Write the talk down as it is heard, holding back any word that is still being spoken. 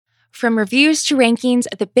From reviews to rankings,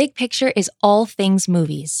 The Big Picture is all things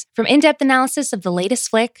movies. From in-depth analysis of the latest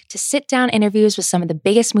flick to sit-down interviews with some of the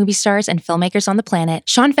biggest movie stars and filmmakers on the planet,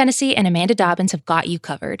 Sean Fennessy and Amanda Dobbins have got you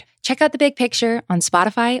covered. Check out The Big Picture on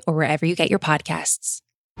Spotify or wherever you get your podcasts.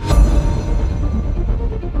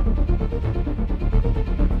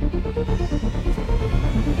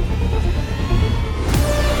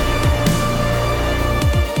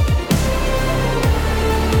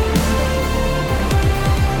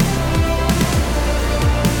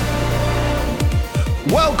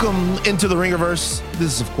 Welcome into the Ringerverse.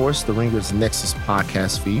 This is, of course, the Ringer's Nexus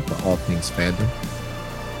podcast feed for all things fandom.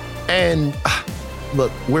 And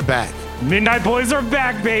look, we're back. Midnight Boys are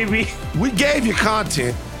back, baby. We gave you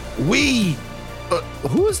content.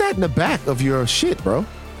 Who is that in the back of your shit, bro?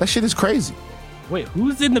 That shit is crazy. Wait,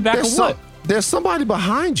 who's in the back of what? There's somebody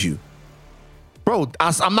behind you. Bro,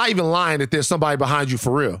 I'm not even lying that there's somebody behind you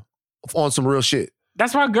for real. On some real shit.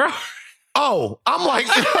 That's my girl. Oh, I'm like,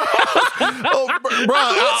 bro.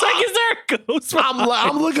 It's like, is there a ghost?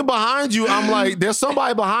 I'm looking behind you. I'm like, there's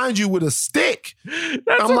somebody behind you with a stick.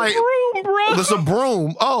 That's I'm a like, broom, bro. There's a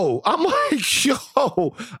broom. Oh, I'm like,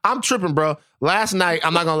 yo, I'm tripping, bro. Last night,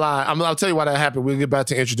 I'm not gonna lie. I'll tell you why that happened. We'll get back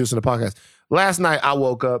to introducing the podcast. Last night, I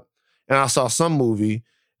woke up and I saw some movie,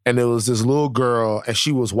 and there was this little girl, and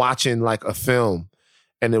she was watching like a film,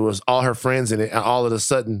 and there was all her friends in it, and all of a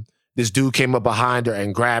sudden, this dude came up behind her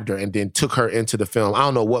and grabbed her and then took her into the film. I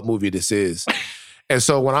don't know what movie this is. And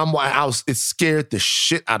so when it scared the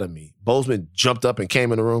shit out of me. Bozeman jumped up and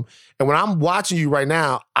came in the room. And when I'm watching you right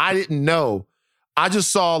now, I didn't know. I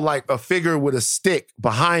just saw like a figure with a stick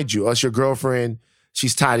behind you. That's your girlfriend.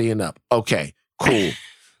 She's tidying up. Okay, cool.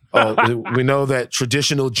 We know that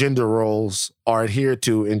traditional gender roles are adhered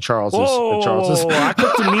to in Charles's. I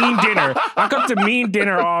cooked a mean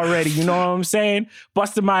dinner already. You know what I'm saying?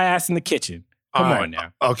 Busted my ass in the kitchen. Come on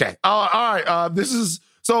now. Okay. All right.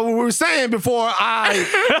 So we were saying before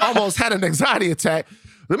I almost had an anxiety attack.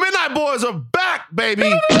 The Midnight Boys are back,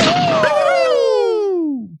 baby.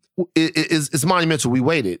 It's monumental. We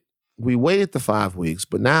waited the 5 weeks,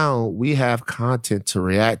 but now we have content to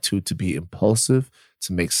react to be impulsive,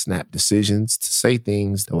 to make snap decisions, to say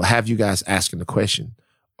things that will have you guys asking the question,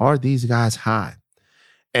 are these guys high?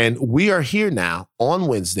 And we are here now on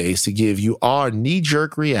Wednesdays to give you our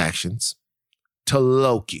knee-jerk reactions to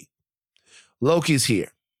Loki. Loki's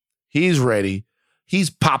here. He's ready. He's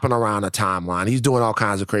popping around the timeline. He's doing all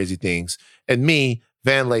kinds of crazy things. And me,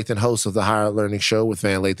 Van Lathan, host of the Higher Learning Show with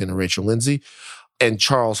Van Lathan and Rachel Lindsay, and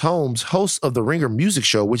Charles Holmes, host of the Ringer Music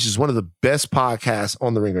Show, which is one of the best podcasts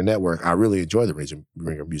on the Ringer Network. I really enjoy the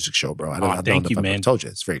Ringer Music Show, bro. I don't know if I told you.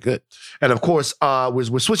 It's very good. And of course,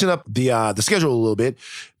 we're switching up the schedule a little bit.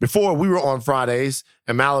 Before, we were on Fridays,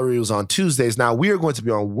 and Mallory was on Tuesdays. Now, we are going to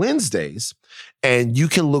be on Wednesdays, and you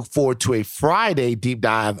can look forward to a Friday deep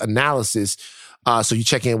dive analysis. So you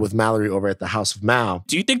check in with Mallory over at the House of Mal.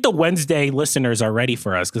 Do you think the Wednesday listeners are ready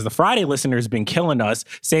for us? Because the Friday listeners been killing us,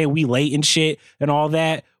 saying we late and shit and all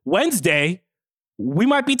that. Wednesday, we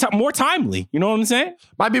might be more timely. You know what I'm saying?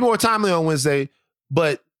 Might be more timely on Wednesday,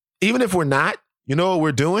 but even if we're not, you know what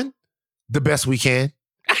we're doing? The best we can.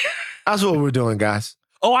 That's what we're doing, guys.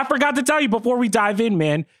 Oh, I forgot to tell you before we dive in,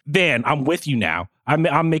 man. Van, I'm with you now.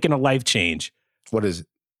 I'm making a life change. What is it?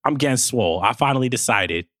 I'm getting swole. I finally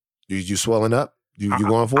decided. You swelling up? You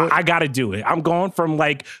going for it? I got to do it. I'm going from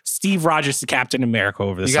like Steve Rogers to Captain America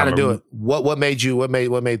over the summer. You got to do it. What made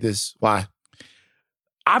this? Why?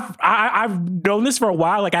 I've known this for a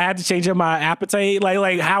while. Like I had to change up my appetite,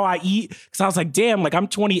 like how I eat. Because I was like, damn, like I'm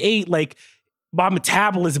 28. Like my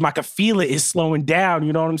metabolism, I can feel it is slowing down.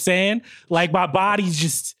 You know what I'm saying? Like my body's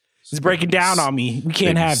just breaking down on me. We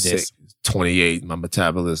can't have this. 28, my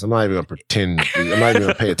metabolism. I'm not even going to pretend. I'm not even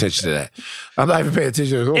going to pay attention to that. I'm not even paying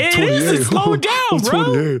attention. I'm 28. It's slowing down,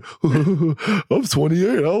 bro. I'm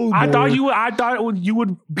 28. I thought you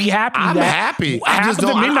would be happy. I'm happy. Half of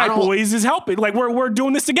the Midnight Boys is helping. Like we're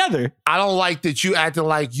doing this together. I don't like that you acting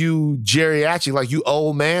like you geriatric, like you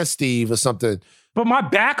old man Steve or something. But my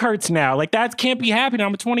back hurts now. Like that can't be happening.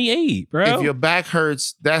 I'm 28, bro. If your back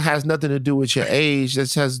hurts, that has nothing to do with your age.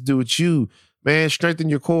 That has to do with you, man. Strengthen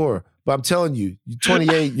your core. But I'm telling you, you're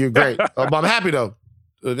 28, you're great. But I'm happy though.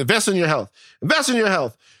 Invest in your health. Invest in your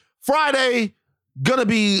health. Friday, gonna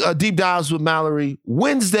be deep dives with Mallory.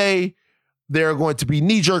 Wednesday, there are going to be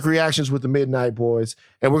knee-jerk reactions with the Midnight Boys.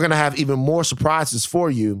 And we're gonna have even more surprises for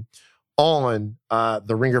you on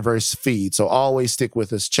the Ringerverse feed. So always stick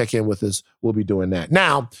with us, check in with us. We'll be doing that.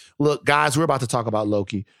 Now, look, guys, we're about to talk about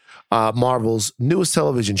Loki, Marvel's newest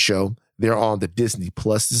television show. They're on the Disney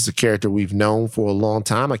Plus. This is a character we've known for a long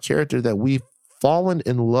time, a character that we've fallen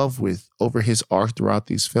in love with over his arc throughout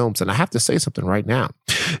these films. And I have to say something right now.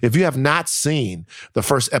 If you have not seen the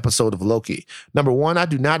first episode of Loki, number one, I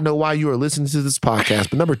do not know why you are listening to this podcast.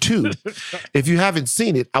 But number two, if you haven't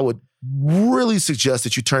seen it, I would really suggest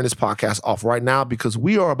that you turn this podcast off right now because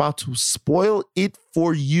we are about to spoil it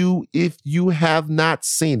for you if you have not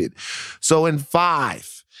seen it. So in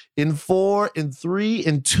 5, in 4, in 3,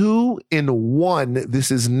 in 2, in 1, this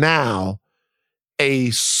is now a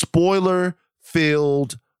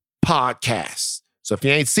spoiler-filled podcast. So if you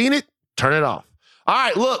ain't seen it, turn it off. All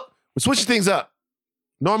right, look, we're switching things up.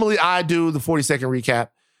 Normally I do the 40-second recap,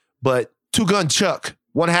 but Two Gun Chuck,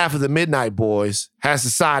 one half of the Midnight Boys, has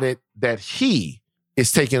decided that he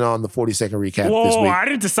is taking on the 40-second recap this week. I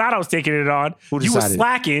didn't decide I was taking it on. Who You were decided?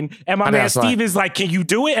 slacking, and my man Steve is like, can you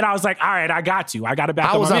do it? And I was like, all right, I got you. I got it back.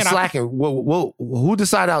 How was I slacking? Who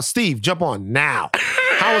decided out? Steve, jump on now.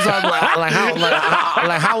 How was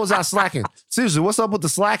I how was I slacking? Seriously, what's up with the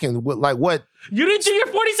slacking? Like what? You didn't do your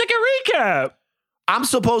 40-second recap. I'm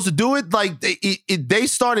supposed to do it like they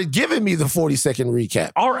started giving me the 40-second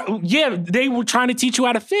recap. All right, yeah, they were trying to teach you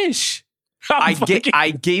how to fish.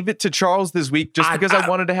 I gave it to Charles this week just because I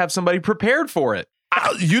wanted to have somebody prepared for it.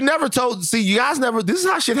 You never told. See, you guys never. This is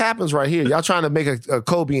how shit happens right here. Y'all trying to make a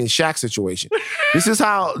Kobe and Shaq situation. This is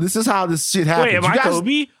how this shit happens. Wait, am I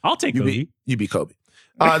Kobe? I'll take Kobe. You be Kobe.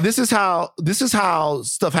 This is how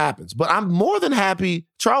stuff happens. But I'm more than happy.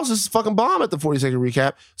 Charles is fucking bomb at the 40-second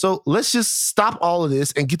recap. So let's just stop all of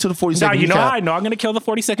this and get to the 40-second recap. Now, you know how I know I'm going to kill the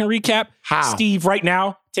 40-second recap? How? Steve, right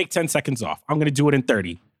now, take 10 seconds off. I'm going to do it in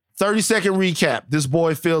 30. 30-second recap. This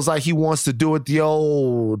boy feels like he wants to do it the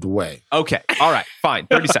old way. Okay. All right. Fine.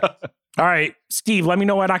 30 seconds. All right. Steve, let me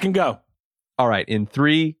know when I can go. All right. In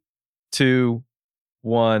 3, 2,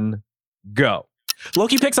 1, go.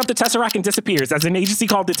 Loki picks up the Tesseract and disappears as an agency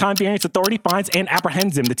called the Time Variance Authority finds and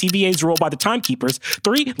apprehends him. The TVA is ruled by the Timekeepers,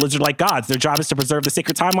 3 lizard-like gods. Their job is to preserve the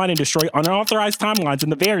sacred timeline and destroy unauthorized timelines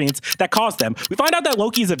and the variants that caused them. We find out that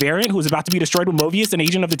Loki is a variant who is about to be destroyed when Mobius, an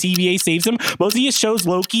agent of the TVA, saves him. Mobius shows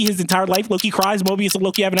Loki his entire life. Loki cries. Mobius and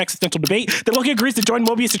Loki have an existential debate. Then Loki agrees to join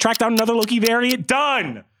Mobius to track down another Loki variant.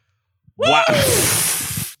 Done! Wow.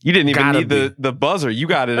 You didn't even need Gotta the buzzer. You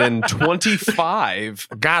got it in 25.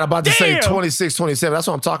 God, about to say Damn. 26, 27. That's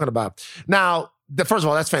what I'm talking about. Now, first of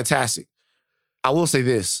all, that's fantastic. I will say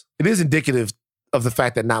this. It is indicative of the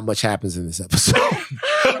fact that not much happens in this episode.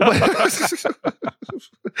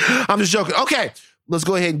 I'm just joking. Okay, let's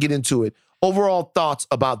go ahead and get into it. Overall thoughts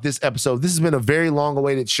about this episode. This has been a very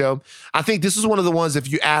long-awaited show. I think this is one of the ones,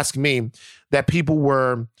 if you ask me, that people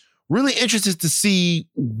were really interested to see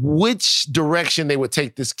which direction they would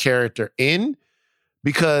take this character in,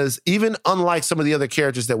 because even unlike some of the other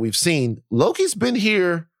characters that we've seen, Loki's been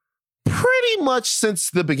here pretty much since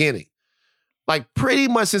the beginning. Like pretty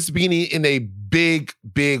much since the beginning in a big,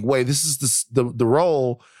 big way. This is the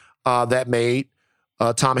role that made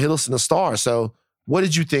Tom Hiddleston a star. So what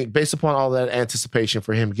did you think, based upon all that anticipation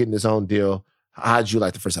for him getting his own deal? How did you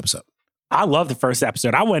like the first episode? I love the first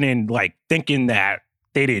episode. I went in like thinking that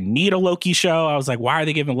they didn't need a Loki show. I was like, why are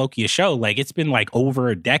they giving Loki a show? Like, it's been like over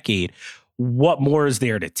a decade. What more is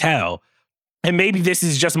there to tell? And maybe this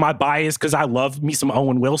is just my bias because I love me some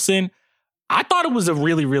Owen Wilson. I thought it was a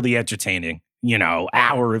really, really entertaining,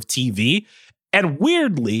 hour of TV. And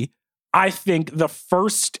weirdly, I think the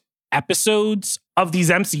first episodes of these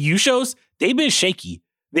MCU shows, they've been shaky.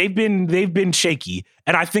 They've been shaky.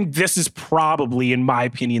 And I think this is probably, in my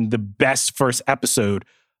opinion, the best first episode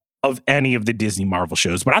of any of the Disney Marvel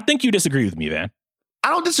shows. But I think you disagree with me, man.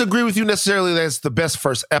 I don't disagree with you necessarily that it's the best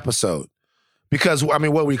first episode. Because, I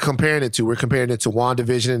mean, what are we comparing it to? We're comparing it to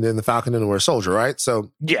WandaVision and then The Falcon and the Winter Soldier, right?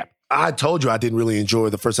 So, yeah. I told you I didn't really enjoy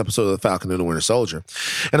the first episode of The Falcon and the Winter Soldier.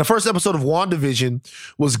 And the first episode of WandaVision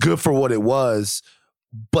was good for what it was,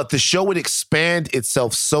 but the show would expand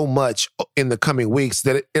itself so much in the coming weeks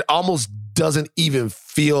that it almost doesn't even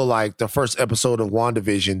feel like the first episode of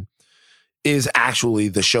WandaVision is actually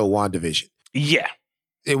the show WandaVision. Yeah.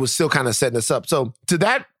 It was still kind of setting us up. So to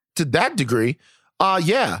that degree,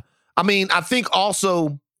 yeah. I mean, I think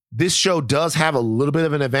also this show does have a little bit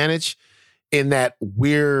of an advantage in that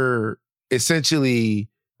we're essentially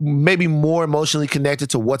maybe more emotionally connected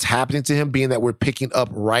to what's happening to him, being that we're picking up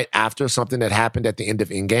right after something that happened at the end of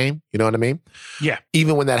Endgame. You know what I mean? Yeah.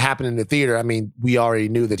 Even when that happened in the theater, I mean, we already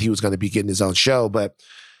knew that he was going to be getting his own show, but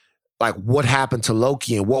like what happened to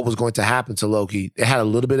Loki and what was going to happen to Loki, it had a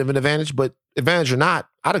little bit of an advantage, but advantage or not,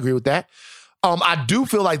 I'd agree with that. I do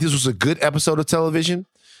feel like this was a good episode of television.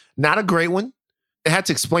 Not a great one. It had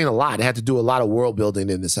to explain a lot. It had to do a lot of world building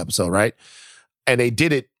in this episode, right? And they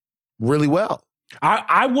did it really well.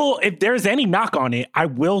 I will, if there's any knock on it, I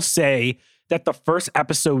will say that the first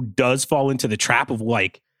episode does fall into the trap of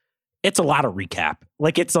like, it's a lot of recap.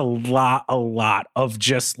 Like it's a lot of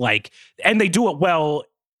just like, and they do it well,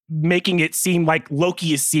 making it seem like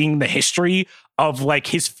Loki is seeing the history of like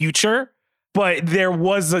his future. But there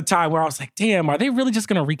was a time where I was like, damn, are they really just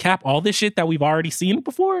going to recap all this shit that we've already seen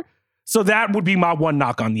before? So that would be my one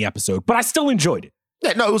knock on the episode. But I still enjoyed it.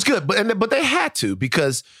 Yeah, no, it was good. But they had to,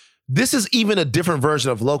 because this is even a different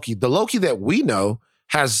version of Loki. The Loki that we know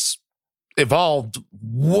has evolved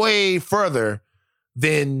way further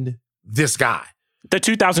than this guy. The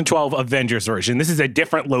 2012 Avengers version. This is a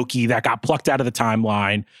different Loki that got plucked out of the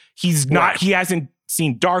timeline. He's not, Right. He hasn't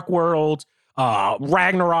seen Dark World,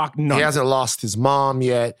 Ragnarok, none. He hasn't lost his mom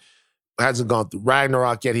yet. Hasn't gone through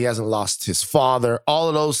Ragnarok yet. He hasn't lost his father. All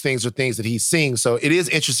of those things are things that he's seeing. So it is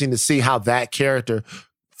interesting to see how that character,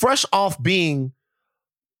 fresh off being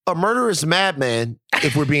a murderous madman,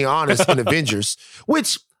 if we're being honest, in Avengers,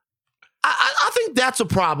 which I think that's a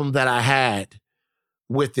problem that I had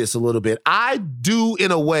with this a little bit. I do,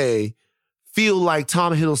 in a way, feel like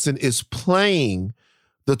Tom Hiddleston is playing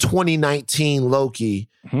the 2019 Loki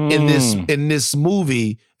in this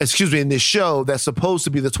movie, in this show that's supposed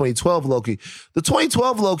to be the 2012 Loki. The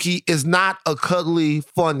 2012 Loki is not a cuddly,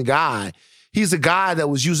 fun guy. He's a guy that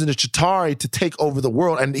was using the Chitauri to take over the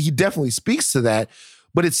world, and he definitely speaks to that.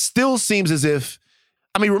 But it still seems as if,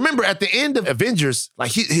 I mean, remember at the end of Avengers,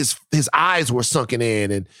 like his eyes were sunken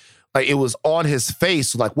in, and like it was on his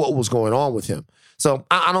face, like what was going on with him. So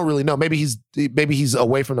I don't really know. Maybe he's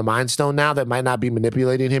away from the Mind Stone now. That might not be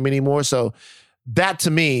manipulating him anymore. So that,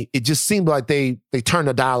 to me, it just seemed like they turned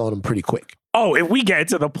the dial on him pretty quick. Oh, if we get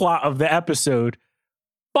to the plot of the episode,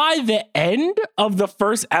 by the end of the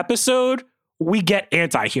first episode, we get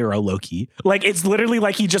anti-hero Loki. Like, it's literally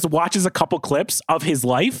like he just watches a couple clips of his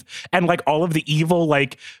life and like all of the evil,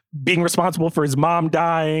 like being responsible for his mom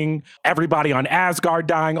dying, everybody on Asgard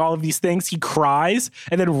dying, all of these things. He cries.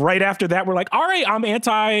 And then right after that, we're like, all right, I'm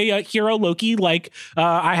anti-hero Loki. Like,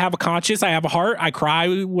 I have a conscience. I have a heart. I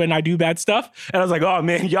cry when I do bad stuff. And I was like, oh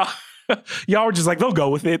man, y'all were just like, they'll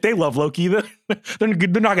go with it. They love Loki. They're not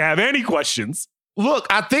going to have any questions. Look,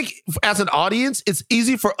 I think as an audience, it's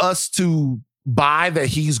easy for us to buy that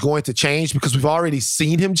he's going to change because we've already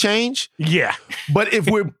seen him change. Yeah. But if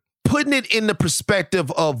we're putting it in the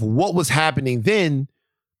perspective of what was happening then,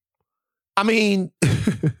 I mean,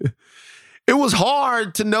 it was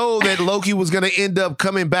hard to know that Loki was going to end up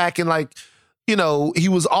coming back and like, you know, he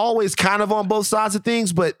was always kind of on both sides of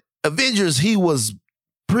things, but Avengers, he was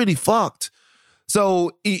pretty fucked.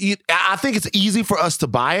 So I think it's easy for us to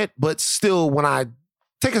buy it, but still, when I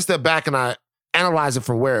take a step back and I analyze it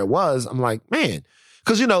from where it was, I'm like, man,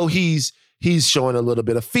 because, you know, he's showing a little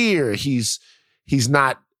bit of fear. He's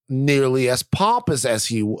not nearly as pompous as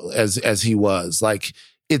he was. Like,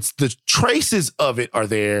 it's the traces of it are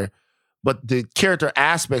there, but the character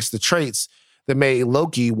aspects, the traits that made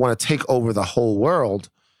Loki want to take over the whole world,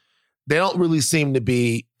 they don't really seem to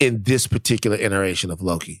be in this particular iteration of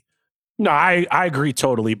Loki. No, I agree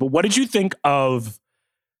totally. But what did you think of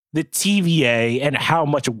the TVA and how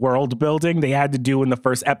much world building they had to do in the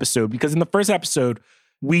first episode? Because in the first episode,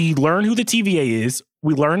 we learn who the TVA is.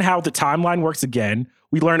 We learn how the timeline works again.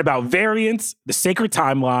 We learn about variants, the sacred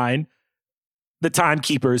timeline, the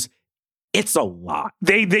timekeepers. It's a lot.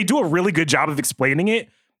 They do a really good job of explaining it.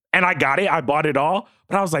 And I got it. I bought it all.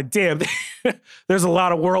 But I was like, damn, there's a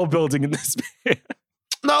lot of world building in this.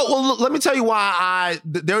 No, well, let me tell you why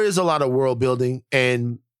there is a lot of world building.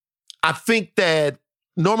 And I think that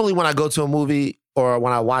normally when I go to a movie or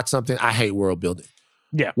when I watch something, I hate world building.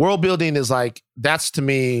 Yeah. World building is like, that's to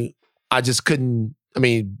me, I just couldn't, I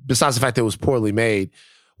mean, besides the fact that it was poorly made,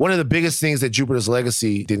 one of the biggest things that Jupiter's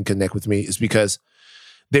Legacy didn't connect with me is because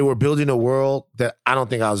they were building a world that I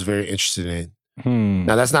don't think I was very interested in.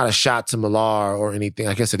 Now, that's not a shot to Millar or anything.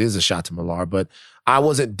 I guess it is a shot to Millar, but I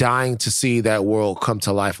wasn't dying to see that world come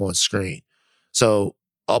to life on screen. So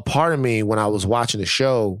a part of me, when I was watching the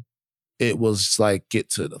show, it was like, get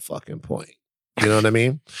to the fucking point. You know what I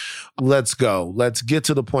mean? Let's go. Let's get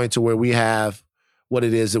to the point to where we have what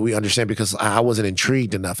it is that we understand, because I wasn't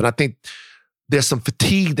intrigued enough. And I think there's some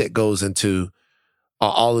fatigue that goes into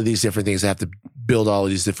all of these different things that have to build all of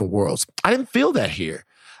these different worlds. I didn't feel that here.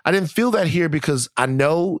 I didn't feel that here because I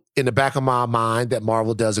know in the back of my mind that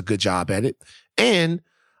Marvel does a good job at it. And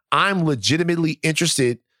I'm legitimately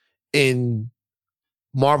interested in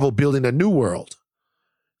Marvel building a new world.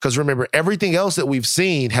 Because remember, everything else that we've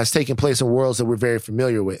seen has taken place in worlds that we're very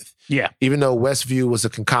familiar with. Yeah. Even though Westview was a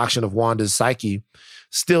concoction of Wanda's psyche,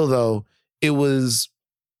 still though, it was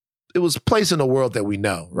placed in a world that we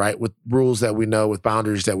know, right? With rules that we know, with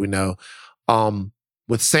boundaries that we know.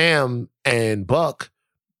 With Sam, and Buck,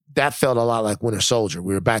 that felt a lot like Winter Soldier.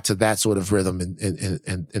 We were back to that sort of rhythm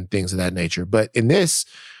and things of that nature. But in this,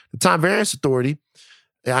 the Time Variance Authority,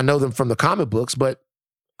 I know them from the comic books, but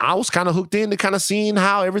I was kind of hooked into kind of seeing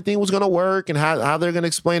how everything was going to work and how they're going to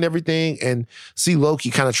explain everything, and see Loki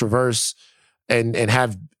kind of traverse and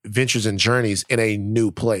have ventures and journeys in a new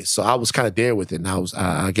place. So I was kind of there with it, and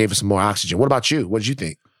I gave it some more oxygen. What about you? What did you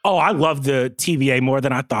think? Oh, I love the TVA more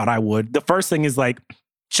than I thought I would. The first thing is like,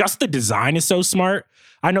 just the design is so smart.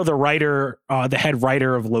 I know the writer, the head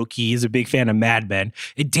writer of Loki, is a big fan of Mad Men.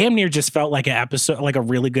 It damn near just felt like an episode, like a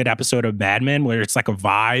really good episode of Mad Men, where it's like a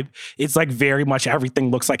vibe. It's like very much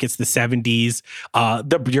everything looks like it's the 70s.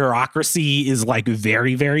 The bureaucracy is like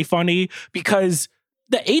very, very funny because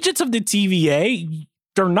the agents of the TVA,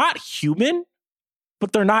 they're not human,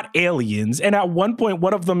 but they're not aliens. And at one point,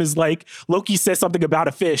 one of them is like, Loki says something about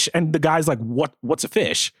a fish, and the guy's like, what's a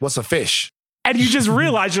fish? What's a fish? And you just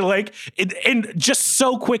realize you're like, and just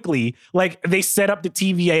so quickly, like they set up the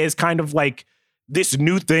TVA as kind of like this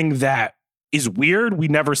new thing that is weird, we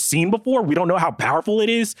never seen before. We don't know how powerful it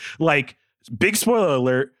is. Like, big spoiler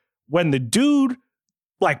alert, when the dude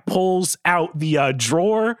like pulls out the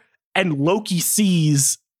drawer and Loki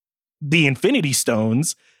sees the Infinity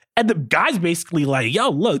Stones, and the guy's basically like, yo,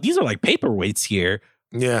 look, these are like paperweights here.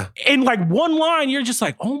 Yeah. In like one line, you're just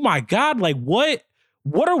like, oh my God, like what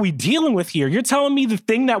are we dealing with here? You're telling me the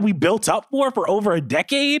thing that we built up for over a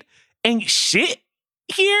decade ain't shit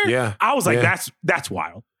here? Yeah. I was like, Yeah. that's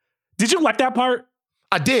wild. Did you like that part?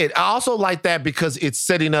 I did. I also like that because it's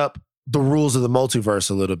setting up the rules of the multiverse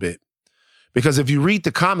a little bit. Because if you read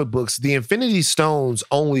the comic books, the Infinity Stones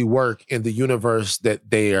only work in the universe that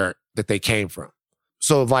they came from.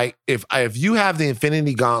 So like if you have the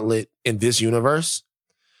Infinity Gauntlet in this universe,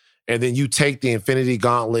 and then you take the Infinity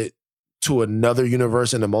Gauntlet to another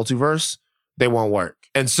universe in the multiverse, they won't work.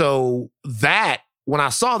 And so that, when I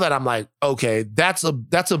saw that, I'm like, okay, that's a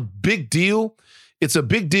big deal. It's a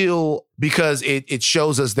big deal because it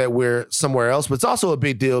shows us that we're somewhere else, but it's also a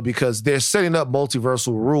big deal because they're setting up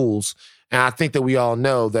multiversal rules. And I think that we all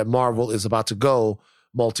know that Marvel is about to go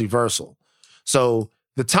multiversal. So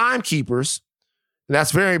the Timekeepers, and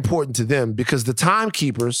that's very important to them because the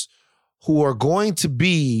Timekeepers, who are going to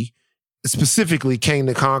be specifically Kang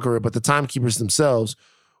the Conqueror, but the Timekeepers themselves,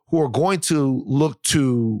 who are going to look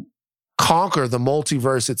to conquer the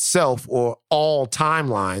multiverse itself or all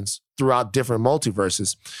timelines throughout different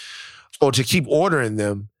multiverses, or to keep order in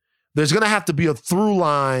them, there's going to have to be a through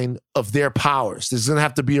line of their powers. There's going to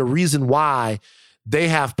have to be a reason why they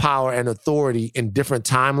have power and authority in different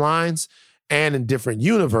timelines and in different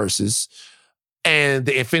universes, and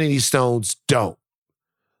the Infinity Stones don't.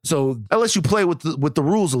 So unless you play with the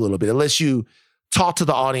rules a little bit, unless you talk to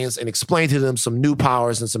the audience and explain to them some new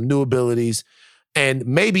powers and some new abilities, and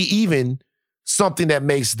maybe even something that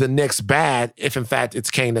makes the next bad, if in fact it's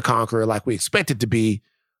Kang the Conqueror like we expect it to be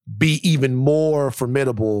even more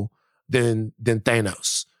formidable than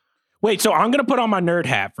Thanos. Wait, so I'm going to put on my nerd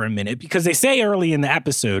hat for a minute because they say early in the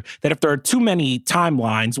episode that if there are too many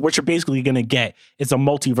timelines, what you're basically going to get is a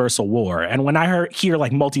multiversal war. And when I hear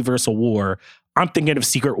like multiversal war, I'm thinking of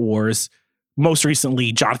Secret Wars. Most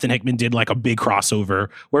recently, Jonathan Hickman did like a big crossover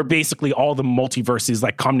where basically all the multiverses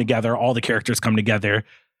like come together, all the characters come together.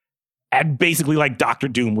 And basically like Doctor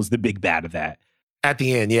Doom was the big bad of that. At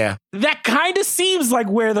the end, yeah. That kind of seems like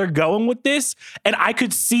where they're going with this. And I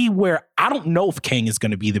could see where, I don't know if Kang is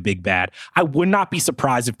going to be the big bad. I would not be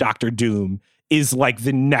surprised if Doctor Doom is like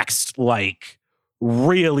the next, like,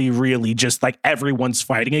 really, really just like everyone's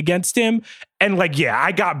fighting against him. And like, yeah,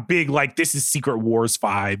 I got big, like, this is Secret Wars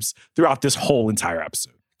vibes throughout this whole entire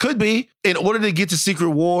episode. Could be. In order to get to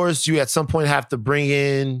Secret Wars, you at some point have to bring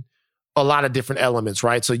in a lot of different elements,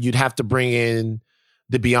 right? So you'd have to bring in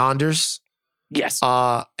the Beyonders. Yes.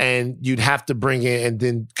 And you'd have to bring in, and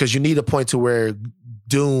then, because you need a point to where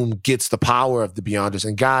Doom gets the power of the Beyonders.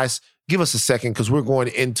 And guys, give us a second, because we're going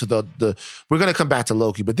into we're going to come back to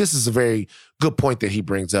Loki, but this is a very good point that he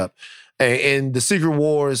brings up. In the Secret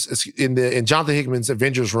Wars, in Jonathan Hickman's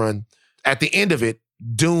Avengers run, at the end of it,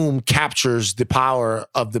 Doom captures the power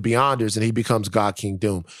of the Beyonders and he becomes God King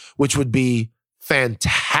Doom, which would be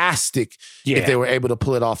fantastic if they were able to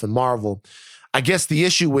pull it off in Marvel. I guess the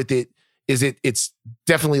issue with it is it's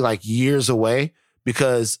definitely like years away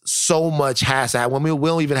because so much has to happen. We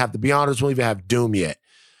don't even have the Beyonders, we don't even have Doom yet.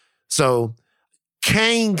 So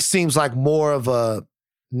Kang seems like more of a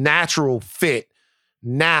natural fit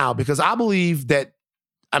now because I believe that,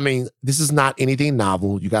 I mean, this is not anything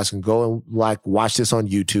novel. You guys can go and like watch this on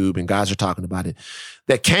YouTube and guys are talking about it,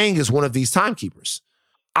 that Kang is one of these timekeepers.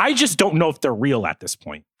 I just don't know if they're real at this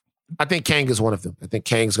point. I think Kang is one of them. I think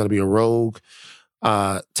Kang's going to be a rogue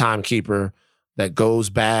timekeeper that goes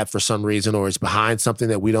bad for some reason, or is behind something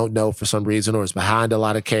that we don't know for some reason, or is behind a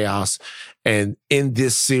lot of chaos. And in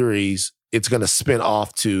this series, it's going to spin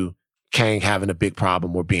off to Kang having a big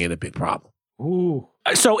problem or being a big problem. Ooh.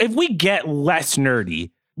 So if we get less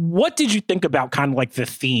nerdy, what did you think about kind of like the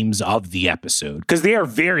themes of the episode? Because they are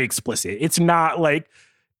very explicit. It's not like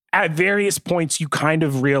at various points you kind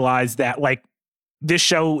of realize that like this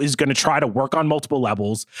show is going to try to work on multiple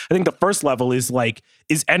levels. I think the first level is like,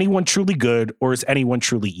 is anyone truly good or is anyone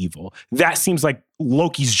truly evil? That seems like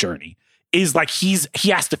Loki's journey is like he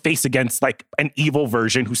has to face against like an evil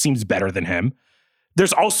version who seems better than him.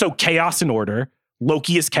 There's also chaos and order.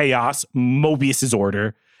 Loki is chaos. Mobius is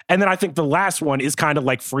order. And then I think the last one is kind of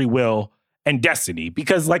like free will and destiny,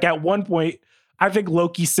 because like at one point, I think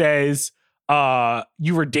Loki says,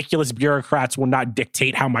 you ridiculous bureaucrats will not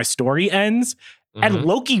dictate how my story ends. Mm-hmm. And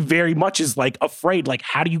Loki very much is like afraid, like,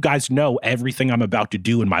 how do you guys know everything I'm about to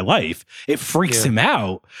do in my life? It freaks him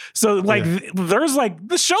out. So like, there's like,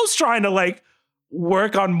 the show's trying to like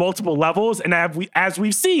work on multiple levels. And as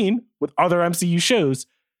we've seen with other MCU shows,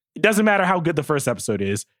 it doesn't matter how good the first episode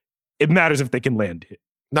is. It matters if they can land it.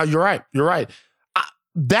 No, you're right. You're right.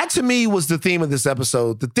 That to me was the theme of this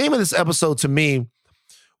episode. The theme of this episode to me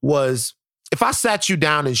was, if I sat you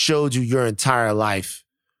down and showed you your entire life,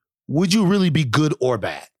 would you really be good or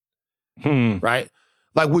bad? Right?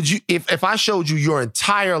 Like, would you, if I showed you your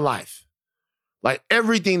entire life, like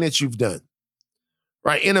everything that you've done,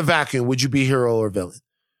 right, in a vacuum, would you be hero or villain?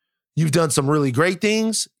 You've done some really great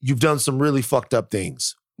things. You've done some really fucked up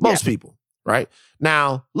things. Most people, right?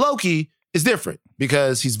 Now, Loki is different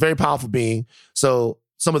because he's a very powerful being. So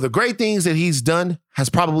some of the great things that he's done has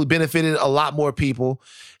probably benefited a lot more people.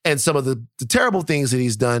 And some of the terrible things that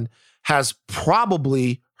he's done has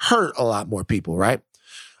probably hurt a lot more people, right?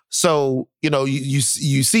 So, you know, you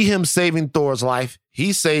see him saving Thor's life.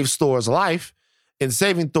 He saves Thor's life. In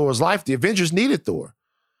saving Thor's life, the Avengers needed Thor.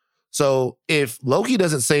 So if Loki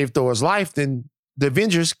doesn't save Thor's life, then the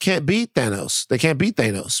Avengers can't beat Thanos. They can't beat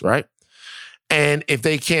Thanos, right? And if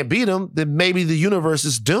they can't beat him, then maybe the universe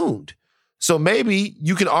is doomed. So maybe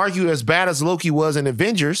you can argue, as bad as Loki was in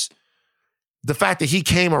Avengers, the fact that he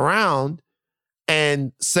came around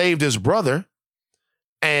and saved his brother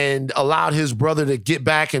and allowed his brother to get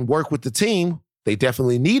back and work with the team, they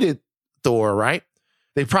definitely needed Thor, right?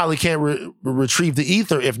 They probably can't retrieve the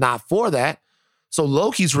ether if not for that. So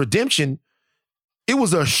Loki's redemption, it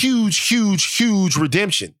was a huge, huge, huge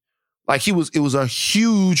redemption. Like it was a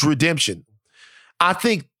huge redemption. I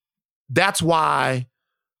think that's why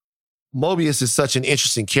Mobius is such an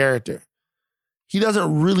interesting character. He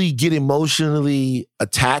doesn't really get emotionally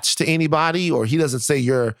attached to anybody, or he doesn't say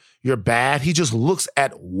you're bad. He just looks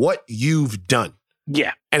at what you've done.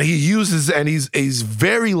 Yeah. And he uses, and he's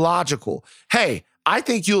very logical. Hey, I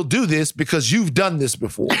think you'll do this because you've done this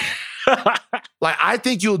before. Like, I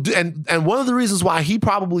think you'll do, and one of the reasons why he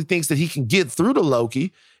probably thinks that he can get through to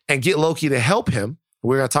Loki and get Loki to help him,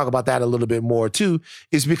 we're going to talk about that a little bit more too,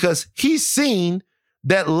 is because he's seen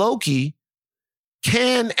that Loki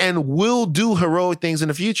can and will do heroic things in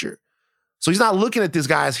the future. So he's not looking at this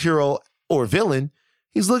guy as hero or villain.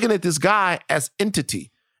 He's looking at this guy as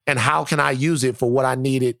entity, and how can I use it for what I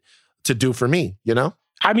need it to do for me, you know?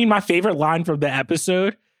 I mean, my favorite line from the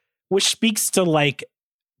episode, which speaks to like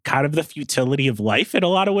kind of the futility of life in a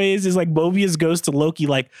lot of ways, is like Mobius goes to Loki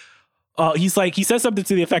like, he says something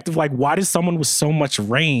to the effect of like, why does someone with so much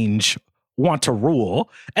range want to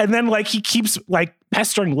rule? And then like he keeps like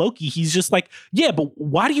pestering Loki. He's just like, yeah, but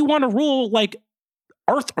why do you want to rule like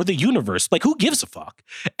Earth or the universe? Like, who gives a fuck?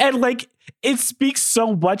 And like, it speaks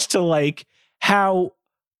so much to like how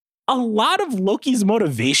a lot of Loki's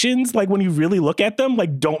motivations, like when you really look at them,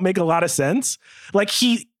 like don't make a lot of sense. Like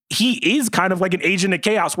he is kind of like an agent of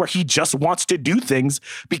chaos where he just wants to do things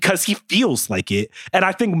because he feels like it. And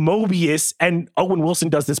I think Mobius, and Owen Wilson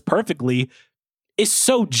does this perfectly, is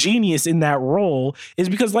so genius in that role, is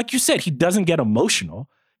because, like you said, he doesn't get emotional.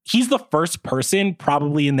 He's the first person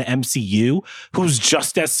probably in the MCU who's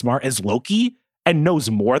just as smart as Loki and knows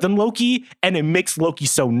more than Loki, and it makes Loki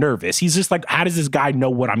so nervous. He's just like, how does this guy know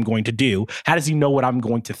what I'm going to do? How does he know what I'm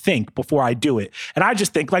going to think before I do it? And I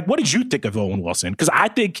just think, like, what did you think of Owen Wilson? Because I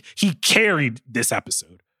think he carried this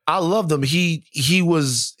episode. I loved him. He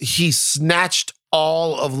snatched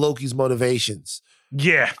all of Loki's motivations.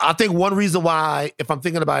 Yeah. I think one reason why, if I'm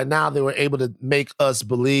thinking about it now, they were able to make us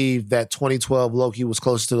believe that 2012 Loki was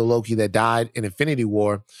closer to the Loki that died in Infinity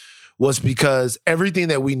War was because everything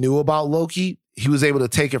that we knew about Loki, he was able to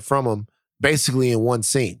take it from him basically in one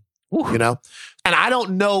scene, you know? And I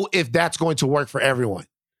don't know if that's going to work for everyone.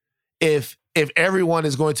 if everyone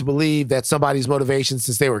is going to believe that somebody's motivation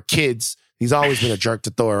since they were kids, he's always been a jerk to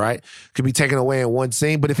Thor, right? Could be taken away in one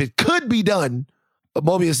scene. But if it could be done,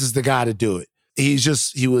 Mobius is the guy to do it. He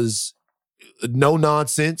was no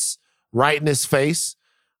nonsense, right in his face,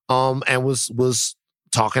 and was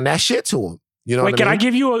talking that shit to him. You know Wait, what I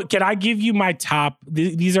mean? can I give you my top?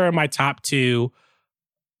 These are my top 2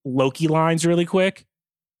 Loki lines really quick.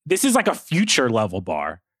 This is like a future level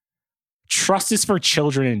bar. Trust is for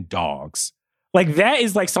children and dogs. Like that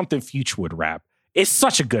is like something Future would rap. It's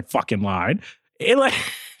such a good fucking line. And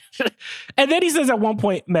then he says at one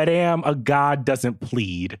point, Madame, a god doesn't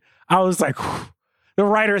plead. I was like, whew. The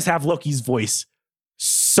writers have Loki's voice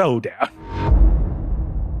so down.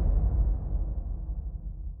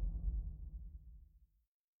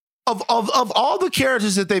 Of all the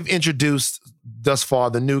characters that they've introduced thus far,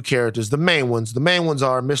 the new characters, the main ones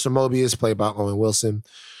are Mr. Mobius, played by Owen Wilson,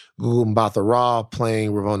 Gugu Mbatha Raw,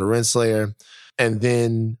 playing Ravonna Renslayer, and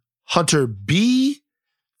then Hunter B-15,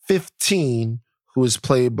 who is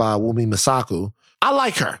played by Wumi Masaku. I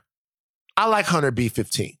like her. I like Hunter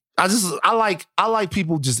B-15. I like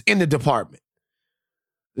people just in the department.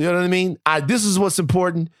 You know what I mean? This is what's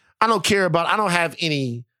important. I don't have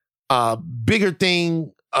any bigger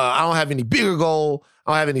thing. I don't have any bigger goal.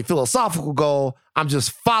 I don't have any philosophical goal. I'm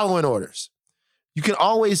just following orders. You can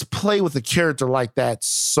always play with a character like that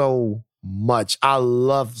so much. I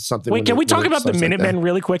love something. Wait, can we talk about the Minutemen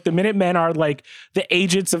really quick? The Minutemen are like the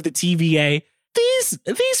agents of the TVA. These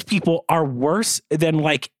people are worse than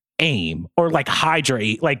like AIM or like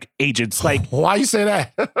Hydra like agents. Like, why you say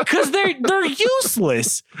that? Because they're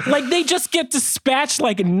useless. Like they just get dispatched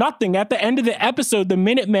like nothing. At the end of the episode, the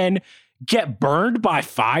Minutemen get burned by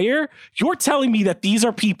fire. You're telling me that these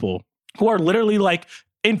are people who are literally like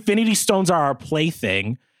Infinity Stones are our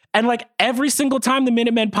plaything, and like every single time the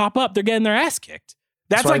Minutemen pop up, they're getting their ass kicked.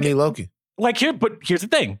 That's why like I need Loki. But here's the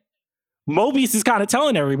thing. Mobius is kind of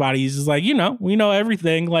telling everybody, he's just like, we know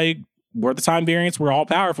everything. Like, we're the time variants. We're all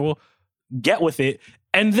powerful. Get with it.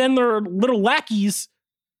 And then their little lackeys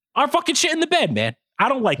are fucking shit in the bed, man. I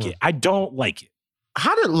don't like it. I don't like it.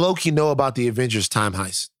 How did Loki know about the Avengers time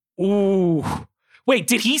heist? Ooh. Wait,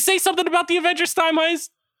 did he say something about the Avengers time heist?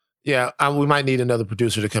 Yeah, we might need another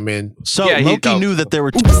producer to come in. So yeah, Loki knew that there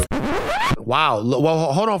were Wow.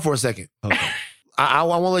 Well, hold on for a second. Okay. I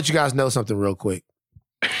want to let you guys know something real quick.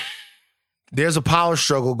 There's a power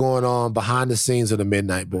struggle going on behind the scenes of the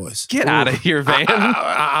Midnight Boys. Get out of here, Van.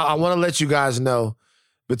 I want to let you guys know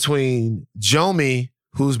between Jomi,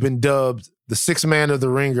 who's been dubbed the sixth man of the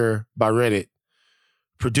ringer by Reddit,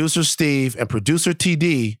 producer Steve, and producer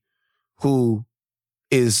TD, who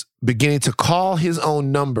is beginning to call his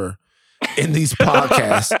own number in these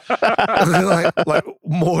podcasts like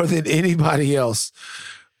more than anybody else.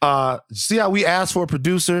 See how we asked for a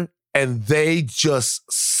producer and they just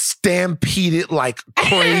stampeded like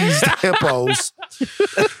crazed hippos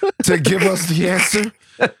to give us the answer?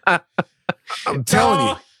 I'm telling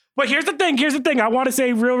you. But here's the thing. I want to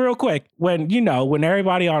say real quick. When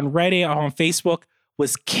everybody on Reddit, on Facebook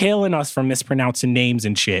was killing us for mispronouncing names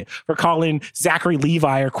and shit, for calling Zachary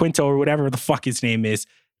Levi or Quinto or whatever the fuck his name is,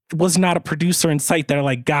 was not a producer in sight that are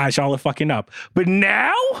like, guys, y'all are fucking up. But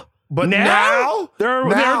now they're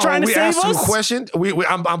trying to save us. We asked a question.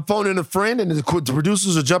 I'm phoning a friend and the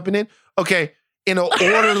producers are jumping in. Okay, in an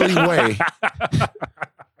orderly way.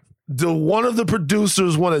 Do one of the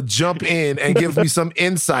producers want to jump in and give me some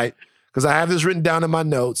insight? Because I have this written down in my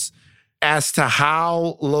notes as to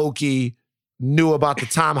how Loki knew about the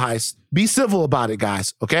time heist. Be civil about it,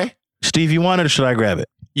 guys, okay? Steve, you want it or should I grab it?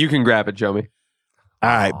 You can grab it, Joey. All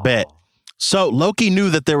right, bet. So Loki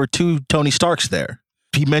knew that there were two Tony Starks there.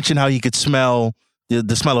 He mentioned how he could smell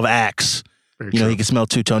the smell of Axe. He could smell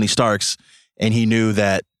two Tony Starks, and he knew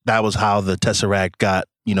that was how the Tesseract got,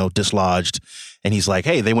 dislodged. And he's like,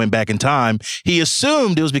 hey, they went back in time. He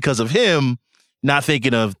assumed it was because of him, not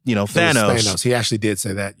thinking of, Thanos. He actually did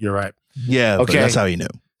say that. You're right. Yeah, okay. But that's how he knew.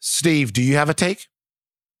 Steve, do you have a take?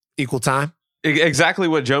 Equal time? Exactly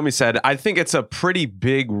what Jomi said. I think it's a pretty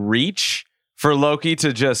big reach for Loki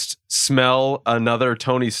to just smell another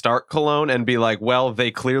Tony Stark cologne and be like, well, they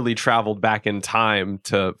clearly traveled back in time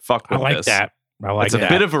to fuck with this. I like that. It's a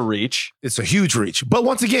bit of a reach. It's a huge reach. But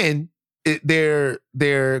once again,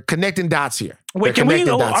 they're connecting dots here. Wait, can we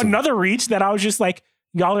another reach that I was just like,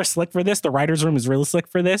 y'all are slick for this. The writer's room is really slick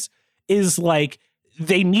for this. Is like,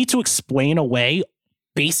 they need to explain away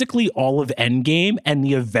basically all of Endgame and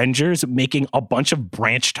the Avengers making a bunch of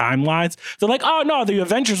branch timelines. They're like, oh no, the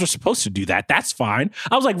Avengers are supposed to do that. That's fine.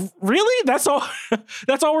 I was like, really? That's all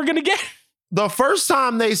we're going to get? The first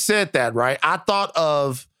time they said that, right, I thought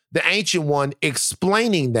of the Ancient One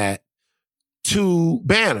explaining that to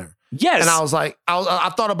Banner. Yes. And I was like,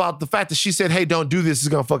 I thought about the fact that she said, hey, don't do this. It's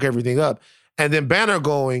going to fuck everything up. And then Banner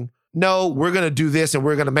going, no, we're going to do this and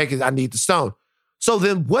we're going to make it. I need the stone. So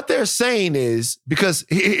then what they're saying is, because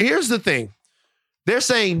here's the thing. They're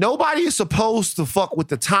saying nobody is supposed to fuck with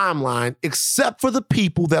the timeline except for the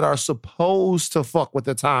people that are supposed to fuck with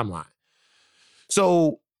the timeline.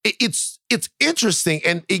 So it's interesting,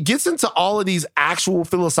 and it gets into all of these actual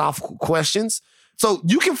philosophical questions. So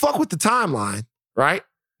you can fuck with the timeline, right?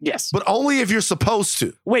 Yes. But only if you're supposed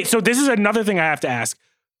to. Wait, so this is another thing I have to ask.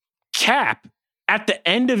 Cap, at the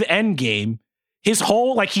end of Endgame, his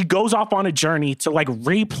whole, like, he goes off on a journey to, like,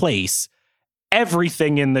 replace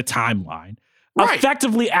everything in the timeline. Right.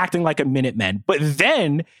 Effectively acting like a Minuteman. But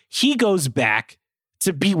then he goes back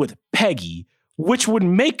to be with Peggy, which would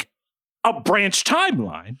make a branch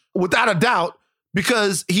timeline. Without a doubt,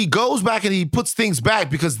 because he goes back and he puts things back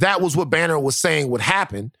because that was what Banner was saying would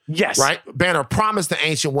happen. Yes. Right? Banner promised the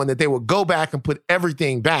Ancient One that they would go back and put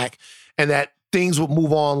everything back and that things would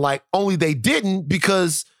move on, like only they didn't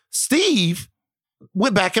because Steve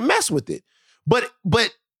went back and messed with it. But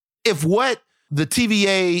if what the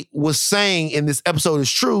TVA was saying in this episode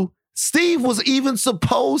is true, Steve was even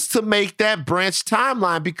supposed to make that branch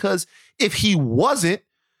timeline, because if he wasn't,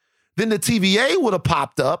 then the TVA would have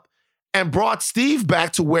popped up and brought Steve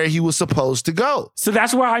back to where he was supposed to go. So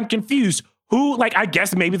that's where I'm confused. Who, like, I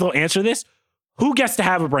guess maybe they'll answer this. Who gets to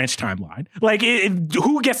have a branch timeline? Like,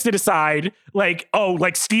 who gets to decide, like, oh,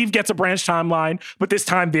 like Steve gets a branch timeline, but this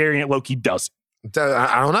time variant Loki doesn't?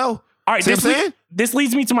 I don't know. All right, this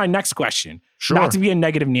leads me to my next question. Sure. Not to be a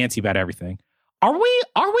negative Nancy about everything. Are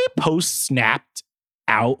we post snapped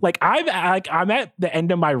out? Like, I'm at the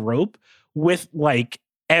end of my rope with, like,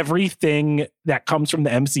 everything that comes from the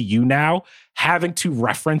MCU now having to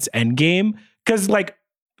reference Endgame, because, like,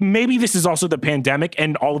 maybe this is also the pandemic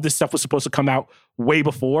and all of this stuff was supposed to come out way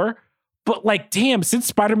before. But, like, damn, since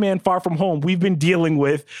Spider-Man Far From Home, we've been dealing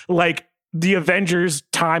with, like, the Avengers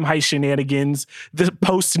time heist shenanigans, the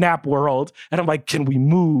post-snap world. And I'm like, can we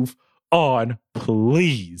move on,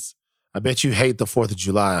 please? I bet you hate the 4th of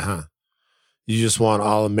July, huh? You just want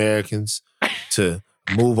all Americans to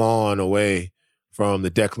move on away from the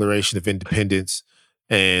Declaration of Independence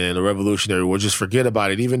and the Revolutionary War. Just forget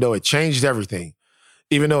about it, even though it changed everything.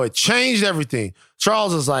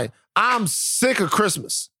 Charles is like, I'm sick of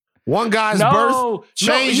Christmas. One guy's birth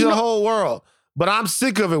changed the whole world. But I'm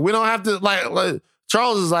sick of it. We don't have to, like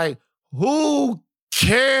Charles is like, who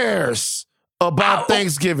cares about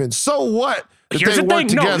Thanksgiving? So what? Here's the thing.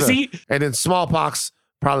 Together. No, and then smallpox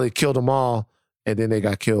probably killed them all. And then they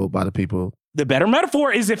got killed by the people. The better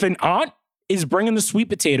metaphor is if an aunt is bringing the sweet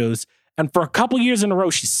potatoes and for a couple years in a row,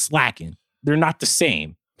 she's slacking. They're not the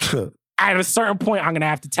same. At a certain point, I'm going to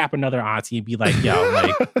have to tap another auntie and be like, yo,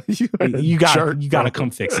 like, you got to come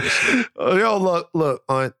fix this. Yo, look,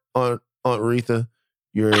 Aunt Retha,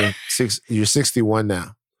 you're 61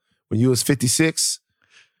 now. When you was 56,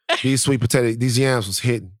 these sweet potato, these yams was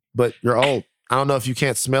hitting. But you're old. I don't know if you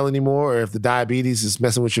can't smell anymore or if the diabetes is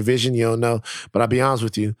messing with your vision. You don't know. But I'll be honest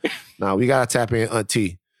with you. Now we gotta tap in Aunt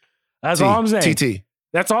T. That's all I'm saying. TT.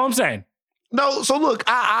 That's all I'm saying. No, so look,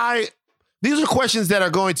 these are questions that are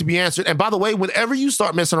going to be answered. And by the way, whenever you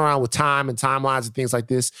start messing around with time and timelines and things like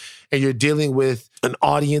this, and you're dealing with an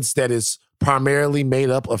audience that is primarily made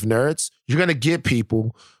up of nerds, you're going to get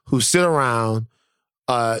people who sit around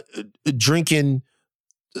drinking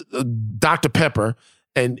Dr. Pepper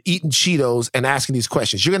and eating Cheetos and asking these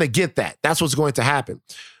questions. You're going to get that. That's what's going to happen.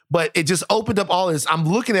 But it just opened up all this. I'm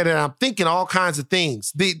looking at it and I'm thinking all kinds of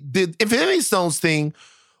things. The Infinity Stones thing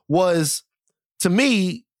was, to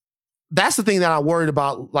me, that's the thing that I worried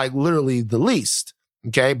about, like, literally the least.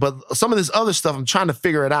 Okay? But some of this other stuff, I'm trying to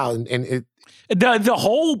figure it out. And it, The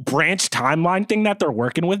whole branch timeline thing that they're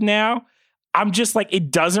working with now, I'm just like,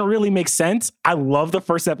 it doesn't really make sense. I love the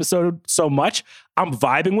first episode so much. I'm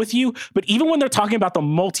vibing with you. But even when they're talking about the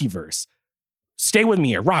multiverse, stay with me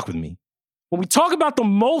here, rock with me. When we talk about the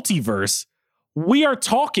multiverse, we are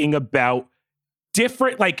talking about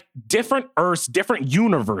different Earths, different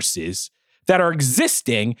universes that are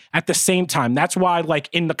existing at the same time. That's why, like,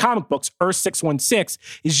 in the comic books, Earth 616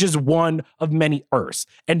 is just one of many Earths.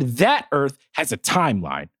 And that Earth has a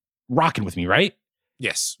timeline. Rocking with me, right?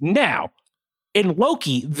 Yes. Now, in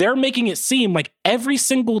Loki, they're making it seem like every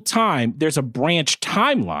single time there's a branch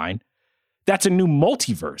timeline, that's a new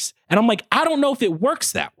multiverse. And I'm like, I don't know if it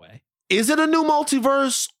works that way. Is it a new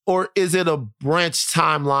multiverse or is it a branch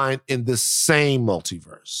timeline in the same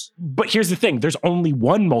multiverse? But here's the thing. There's only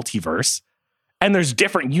one multiverse and there's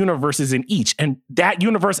different universes in each. And that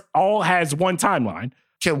universe all has one timeline.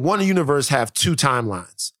 can one universe have two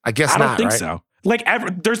timelines? I guess I not, don't think right? so. Like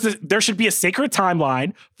there should be a sacred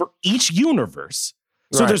timeline for each universe.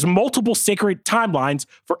 So Right. there's multiple sacred timelines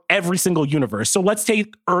for every single universe. So let's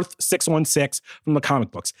take Earth 616 from the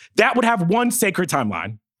comic books. That would have one sacred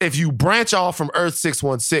timeline. If you branch off from Earth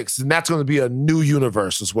 616, then that's going to be a new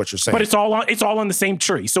universe, is what you're saying. But it's all on the same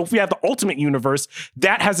tree. So if we have the Ultimate Universe,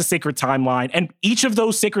 that has a sacred timeline. And each of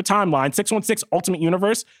those sacred timelines, 616 Ultimate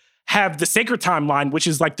Universe, have the sacred timeline, which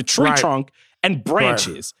is like the tree Right. trunk and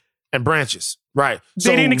branches. And branches. Right.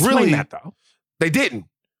 They didn't explain that, though. They didn't.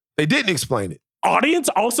 They didn't explain it. Audience,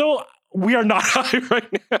 also, we are not high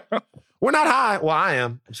right now. We're not high. Well, I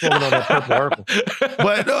am. I'm smoking on that purple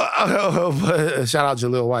Urkel. But shout out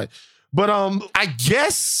Jaleel White. But I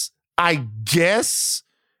guess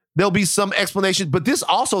there'll be some explanation. But this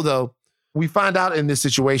also, though, we find out in this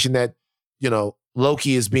situation that,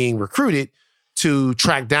 Loki is being recruited to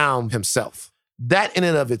track down himself. That in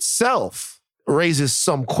and of itself raises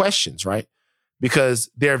some questions, right? Because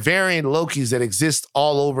there are variant Lokis that exist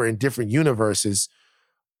all over in different universes.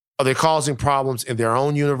 Are they causing problems in their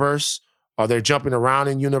own universe? Are they jumping around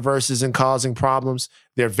in universes and causing problems?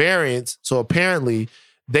 They're variants, so apparently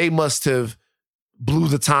they must have blew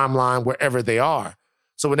the timeline wherever they are.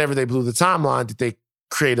 So whenever they blew the timeline, did they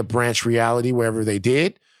create a branch reality wherever they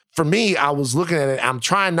did? For me, I was looking at it. I'm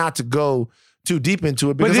trying not to go too deep into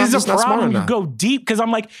it because But I'm this just is a not smart problem. You enough. go deep because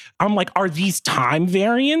I'm like, are these time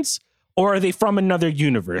variants or are they from another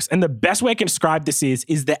universe? And the best way I can describe this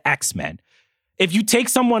is the X-Men. If you take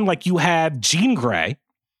someone like you have Jean Grey,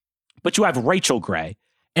 but you have Rachel Grey,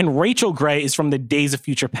 and Rachel Grey is from the Days of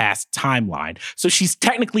Future Past timeline. So she's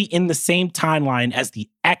technically in the same timeline as the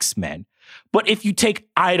X-Men. But if you take,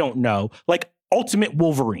 I don't know, like Ultimate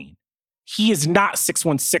Wolverine, he is not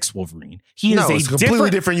 616 Wolverine. He is it's a completely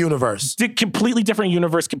different universe. Completely different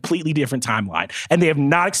universe, completely different timeline. And they have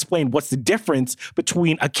not explained what's the difference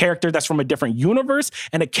between a character that's from a different universe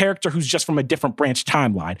and a character who's just from a different branch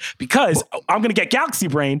timeline. Because I'm going to get Galaxy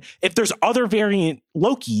Brain. If there's other variant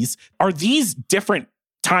Lokis, are these different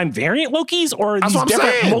time variant Lokis or are That's these what I'm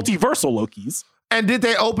different saying. multiversal Lokis? And did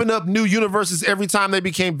they open up new universes every time they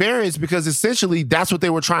became variants? Because essentially that's what they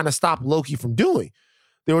were trying to stop Loki from doing.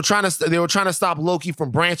 They were trying to stop Loki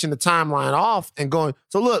from branching the timeline off and going.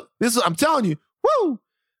 So look, I'm telling you, woo,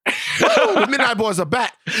 the Midnight Boys are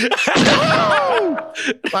back. Woo!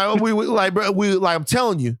 I'm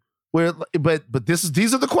telling you,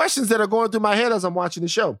 these are the questions that are going through my head as I'm watching the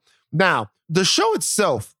show. Now, the show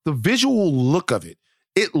itself, the visual look of it,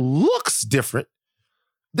 it looks different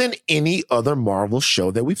than any other Marvel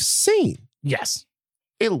show that we've seen. Yes.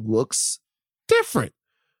 It looks different.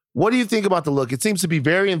 What do you think about the look? It seems to be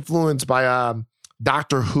very influenced by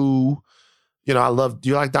Doctor Who. Do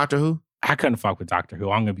you like Doctor Who? I couldn't fuck with Doctor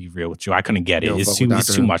Who. I'm going to be real with you. I couldn't get it. You don't It's fuck with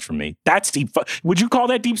Doctor too Who? much for me. That's deep. Would you call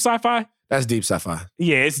that deep sci-fi? That's deep sci-fi.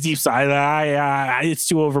 Yeah, it's deep sci-fi. It's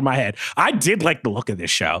too over my head. I did like the look of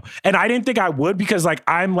this show. And I didn't think I would because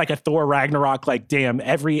I'm like a Thor Ragnarok, like, damn,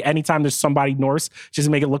 anytime there's somebody Norse, just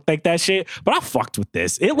make it look like that shit. But I fucked with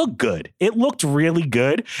this. It looked good. It looked really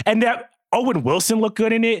good. And that Owen Wilson looked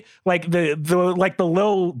good in it. Like the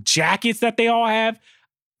little jackets that they all have.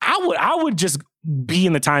 I would just be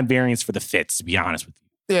in the time variance for the fits, to be honest with you.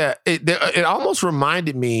 Yeah, it almost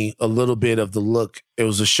reminded me a little bit of the look. It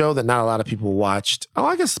was a show that not a lot of people watched. Oh,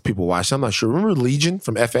 I guess people watched. I'm not sure. Remember Legion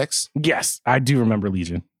from FX? Yes, I do remember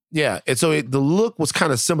Legion. Yeah, and so the look was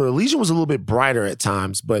kind of similar. Legion was a little bit brighter at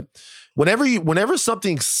times, but whenever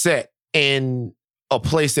something's set in a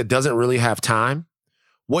place that doesn't really have time,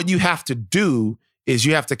 what you have to do is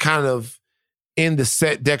you have to kind of, in the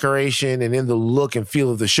set decoration and in the look and feel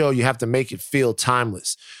of the show, you have to make it feel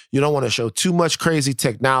timeless. You don't want to show too much crazy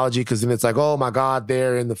technology because then it's like, oh my God,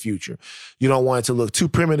 they're in the future. You don't want it to look too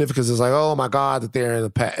primitive because it's like, oh my God, that they're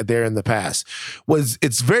in the past.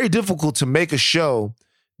 It's very difficult to make a show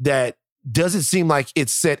that doesn't seem like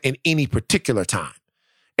it's set in any particular time.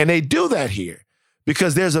 And they do that here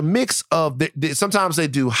because there's a mix of, sometimes they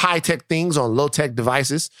do high-tech things on low-tech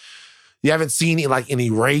devices. You haven't seen any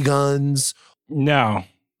ray guns. No.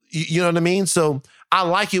 You know what I mean? So I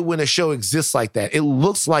like it when a show exists like that. It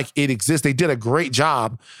looks like it exists. They did a great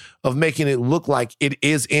job of making it look like it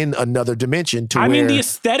is in another dimension. I mean, the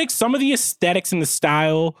aesthetics, some of the aesthetics and the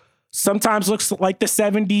style sometimes looks like the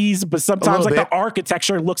 70s, but sometimes like the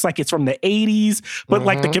architecture looks like it's from the 80s. But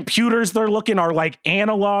like the computers they're looking are like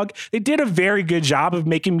analog. They did a very good job of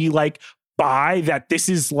making me like buy that this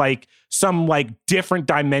is like some like different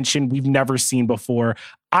dimension we've never seen before.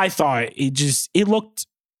 I thought it looked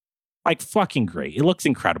like fucking great. It looks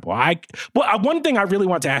incredible. One thing I really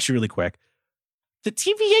want to ask you really quick. The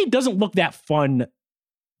TVA doesn't look that fun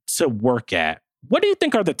to work at, what do you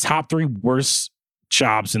think are the top 3 worst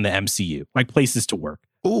jobs in the MCU? Like places to work?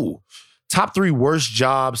 Ooh, top 3 worst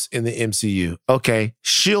jobs in the MCU. Okay,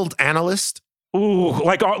 Shield analyst. Ooh,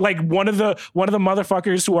 like one of the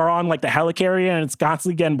motherfuckers who are on like the helicarrier and it's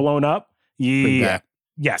constantly getting blown up. Yeah. Pretty bad.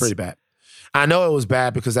 Yes. Pretty bad. I know it was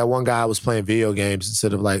bad because that one guy was playing video games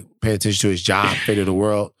instead of like paying attention to his job, Fate of the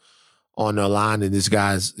World on the line, and this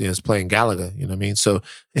guy's is playing Galaga. You know what I mean? So,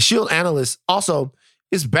 and Shield analyst also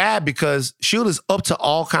is bad because Shield is up to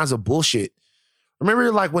all kinds of bullshit.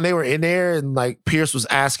 Remember, like when they were in there and like Pierce was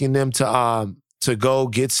asking them to go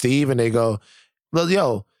get Steve, and they go, "Well,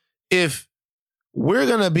 yo, if we're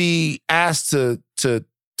gonna be asked to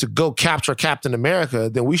go capture Captain America,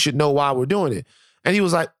 then we should know why we're doing it." And he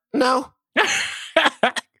was like, "No."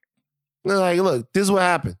 They're like, "Look, this is what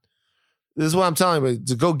happened. This is what I'm telling you,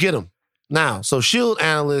 to go get him now." So Shield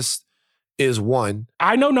analyst is 1.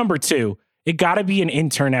 I know number 2. It got to be an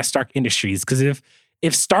intern at Stark Industries, because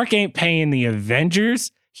if Stark ain't paying the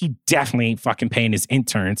Avengers, he definitely ain't fucking paying his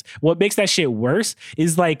interns. What makes that shit worse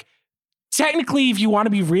is like, technically, if you want to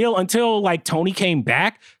be real, until like Tony came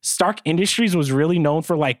back, Stark Industries was really known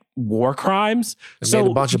for like war crimes. They made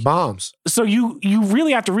a bunch of bombs. So you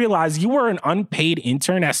really have to realize you were an unpaid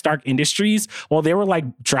intern at Stark Industries while they were like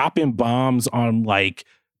dropping bombs on like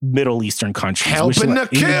Middle Eastern countries. Helping to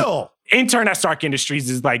kill. Intern at Stark Industries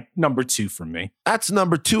is like number 2 for me. That's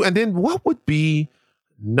number 2. And then what would be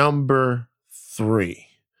number 3?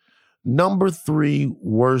 Number 3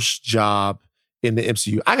 worst job in the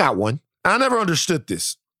MCU. I got one. I never understood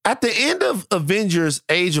this. At the end of Avengers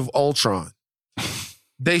Age of Ultron,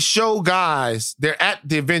 they show guys, they're at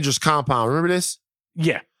the Avengers compound. Remember this?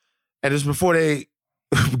 Yeah. And it's before they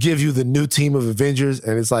give you the new team of Avengers.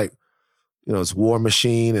 And it's like, you know, it's War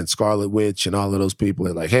Machine and Scarlet Witch and all of those people.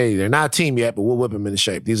 They're like, hey, they're not a team yet, but we'll whip them into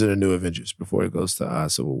shape. These are the new Avengers before it goes to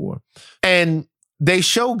Civil War. And they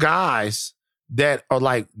show guys that are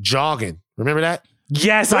like jogging. Remember that?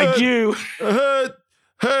 Yes, I do.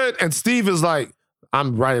 And Steve is like,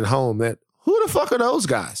 I'm writing home that, who the fuck are those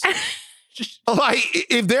guys? Like,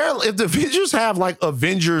 if the Avengers have like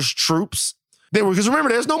Avengers troops, because remember,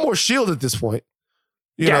 there's no more S.H.I.E.L.D. at this point.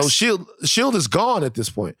 You know, S.H.I.E.L.D. is gone at this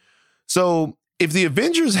point. So if the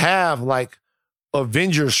Avengers have like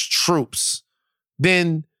Avengers troops,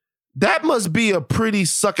 then that must be a pretty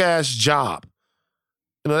suck-ass job.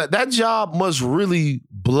 You know, that job must really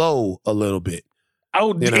blow a little bit.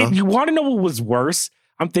 Oh, you want to know what was worse?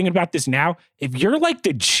 I'm thinking about this now. If you're like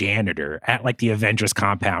the janitor at like the Avengers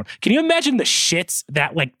compound, can you imagine the shits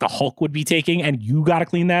that like the Hulk would be taking, and you got to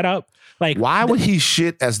clean that up? Like, why would he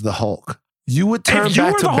shit as the Hulk? You would turn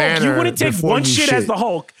back to Banner. You wouldn't take one shit as the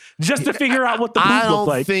Hulk just to figure out what the poop looked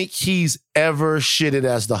like. I don't think he's ever shitted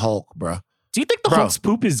as the Hulk, bro. Do you think the Hulk's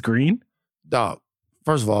poop is green? Dog.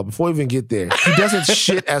 First of all, before we even get there, he doesn't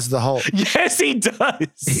shit as the Hulk. Yes, he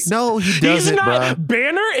does. No, he doesn't, bro.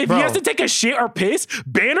 Banner, if he has to take a shit or piss,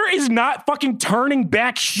 Banner is not fucking turning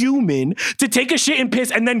back human to take a shit and piss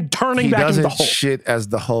and then turning back into the Hulk. He doesn't shit as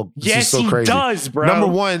the Hulk. Yes, he does, bro. Number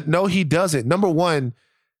 1, no, he doesn't. Number 1,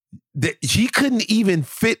 he couldn't even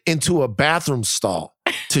fit into a bathroom stall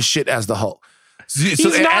to shit as the Hulk.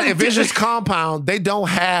 So at Avengers compound, they don't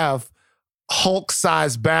have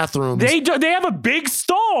Hulk-sized bathrooms. They have a big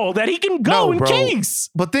stall that he can go in case.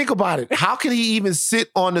 But think about it. How can he even sit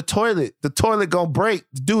on the toilet? The toilet gonna break.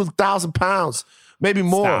 The dude 1,000 pounds, maybe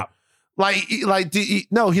more. Stop.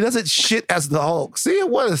 No, he doesn't shit as the Hulk. See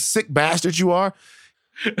what a sick bastard you are.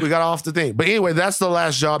 We got off the thing. But anyway, that's the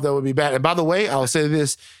last job that would be bad. And by the way, I'll say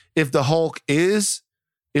this. If the Hulk is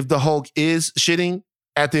shitting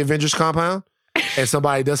at the Avengers compound and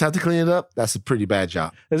somebody does have to clean it up, that's a pretty bad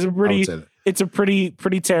job. It's a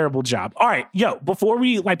pretty terrible job. All right, yo, before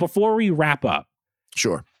we wrap up,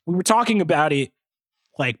 sure. We were talking about it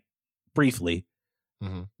like briefly.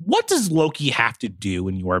 Mm-hmm. What does Loki have to do,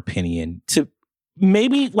 in your opinion, to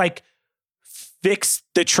maybe like fix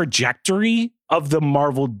the trajectory of the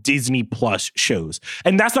Marvel Disney Plus shows?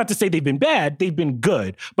 And that's not to say they've been bad, they've been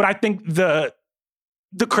good. But I think the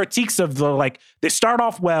critiques of they start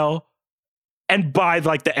off well, and by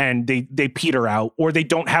like the end, they peter out, or they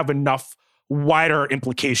don't have enough wider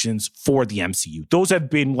implications for the MCU. Those have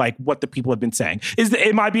been like what the people have been saying.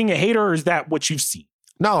 Am I being a hater, or is that what you've seen?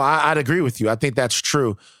 No, I'd agree with you. I think that's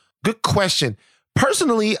true. Good question.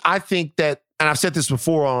 Personally, I think that, and I've said this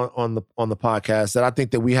before on the podcast, that I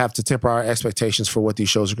think that we have to temper our expectations for what these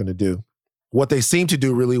shows are going to do. What they seem to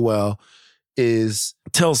do really well is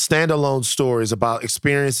tell standalone stories about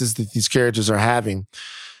experiences that these characters are having,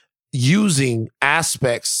 using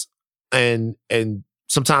aspects and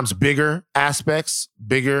sometimes bigger aspects,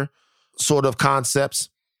 bigger sort of concepts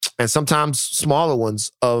and sometimes smaller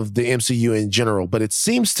ones of the MCU in general. But it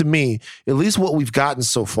seems to me, at least what we've gotten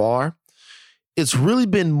so far, it's really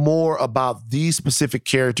been more about these specific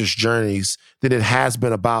characters' journeys than it has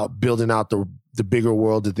been about building out the bigger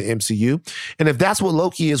world of the MCU. And if that's what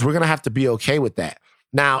Loki is, we're going to have to be okay with that.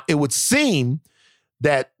 Now, it would seem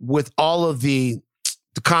that with all of the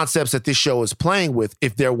concepts that this show is playing with,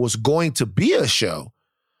 if there was going to be a show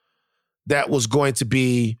that was going to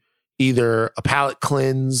be either a palate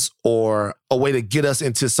cleanse or a way to get us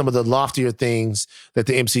into some of the loftier things that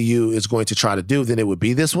the MCU is going to try to do, then it would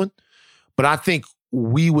be this one. But I think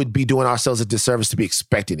we would be doing ourselves a disservice to be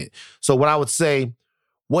expecting it. So what I would say,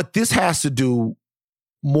 what this has to do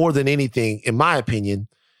more than anything, in my opinion,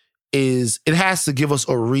 is it has to give us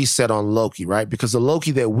a reset on Loki, right? Because the Loki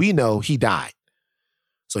that we know, he died.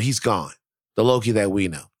 So he's gone. The Loki that we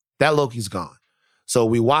know. That Loki's gone. So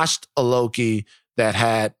we watched a Loki that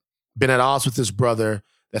had been at odds with his brother,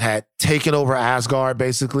 that had taken over Asgard,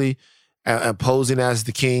 basically, and posing as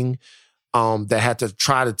the king, that had to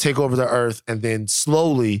try to take over the earth and then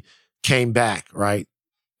slowly came back, right?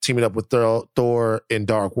 Teaming up with Thor in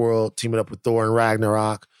Dark World, teaming up with Thor in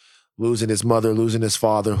Ragnarok, losing his mother, losing his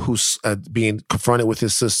father, who's being confronted with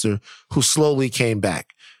his sister, who slowly came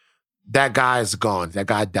back. That guy is gone. That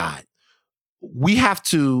guy died. They have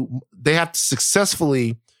to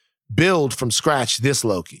successfully build from scratch this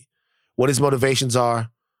Loki. What his motivations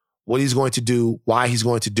are, what he's going to do, why he's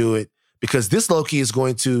going to do it. Because this Loki is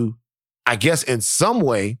going to, I guess, in some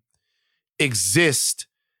way, exist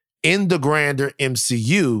in the grander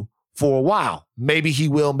MCU for a while. Maybe he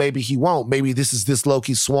will, maybe he won't. Maybe this is this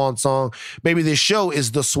Loki's swan song. Maybe this show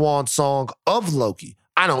is the swan song of Loki.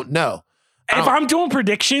 I don't know. If I'm doing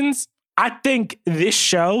predictions, I think this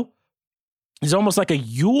show is almost like a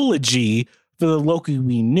eulogy for the Loki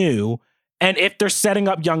we knew. And if they're setting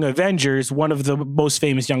up Young Avengers, one of the most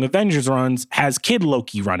famous Young Avengers runs has Kid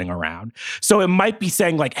Loki running around. So it might be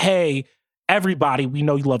saying like, hey, everybody, we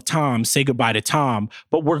know you love Tom, say goodbye to Tom,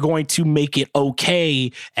 but we're going to make it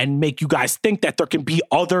okay and make you guys think that there can be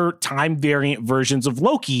other time variant versions of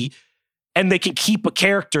Loki, and they can keep a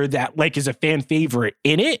character that like is a fan favorite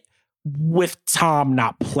in it with Tom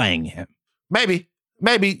not playing him. Maybe.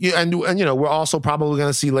 And you know, we're also probably going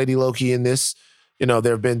to see Lady Loki in this. You know,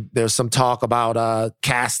 there's some talk about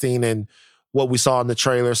casting and what we saw in the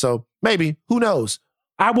trailer. So maybe, who knows?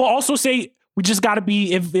 I will also say we just got to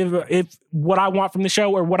be, if what I want from the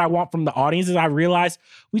show or what I want from the audience is I realize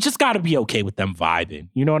we just got to be okay with them vibing.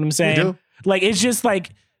 You know what I'm saying? You do? Like, it's just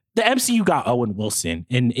like the MCU got Owen Wilson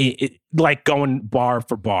and it like going bar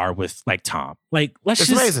for bar with like Tom. Like, let's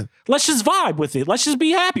just vibe with it. Let's just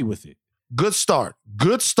be happy with it. Good start.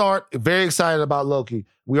 Very excited about Loki.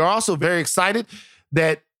 We are also very excited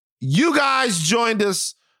that you guys joined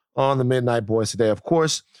us on the Midnight Boys today. Of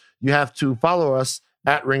course, you have to follow us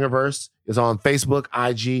at Ringerverse. It's on Facebook,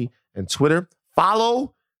 IG, and Twitter.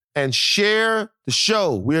 Follow and share the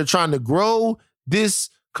show. We are trying to grow this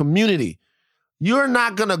community. You're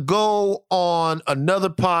not going to go on another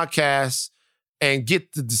podcast and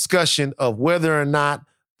get the discussion of whether or not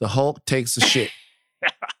the Hulk takes a shit.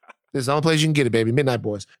 This is the only place you can get it, baby. Midnight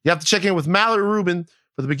Boys. You have to check in with Mallory Rubin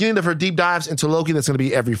for the beginning of her deep dives into Loki. That's going to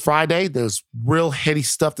be every Friday. There's real heady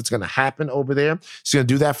stuff that's going to happen over there. She's going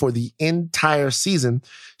to do that for the entire season.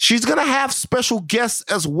 She's going to have special guests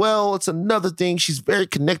as well. It's another thing. She's very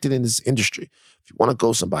connected in this industry. If you want to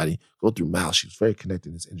go somebody, go through Mal. She's very connected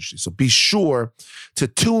in this industry. So be sure to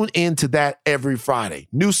tune into that every Friday.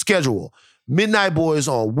 New schedule. Midnight Boys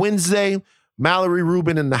on Wednesday. Mallory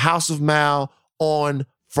Rubin in the House of Mal on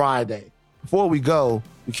Friday. Before we go,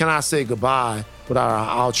 we cannot say goodbye without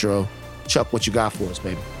our outro. Chuck, what you got for us,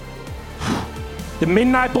 baby? The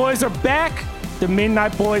Midnight Boys are back. The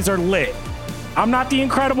Midnight Boys are lit. I'm not the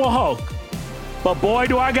Incredible Hulk, but boy,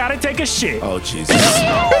 do I gotta take a shit. Oh, Jesus.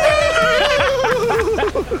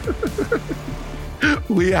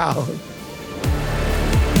 We out.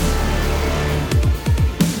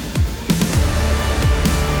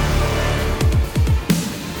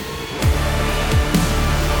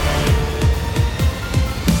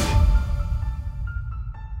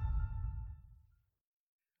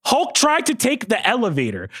 Hulk tried to take the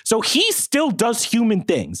elevator, so he still does human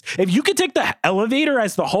things. If you could take the elevator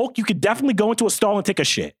as the Hulk, you could definitely go into a stall and take a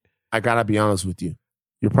shit. I gotta be honest with you.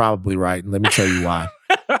 You're probably right, and let me tell you why.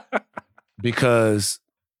 Because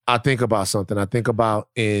I think about something. I think about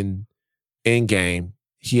in Endgame,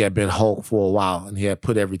 he had been Hulk for a while, and he had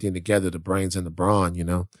put everything together, the brains and the brawn, you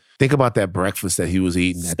know? Think about that breakfast that he was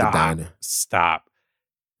eating at the diner. Stop.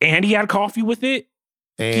 And he had coffee with it?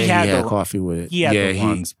 And he had coffee with it. He had the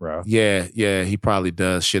lungs, bro. Yeah, he probably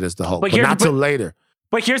does shit as the Hulk. But not till later.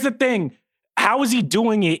 But here's the thing. How is he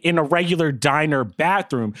doing it in a regular diner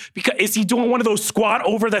bathroom? Because is he doing one of those squat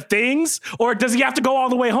over the things? Or does he have to go all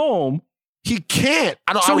the way home? He can't.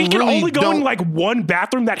 So he can really only go in like one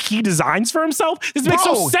bathroom that he designs for himself? This makes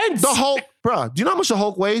no sense. The Hulk, bro, do you know how much the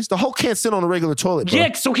Hulk weighs? The Hulk can't sit on a regular toilet, bro.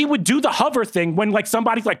 Yeah, so he would do the hover thing when like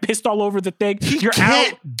somebody's like pissed all over the thing. He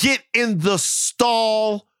can't get in the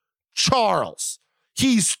stall, Charles.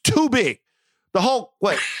 He's too big. The Hulk,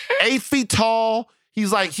 8 feet tall.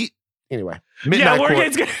 He's like, anyway. Yeah,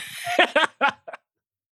 Midnight Court.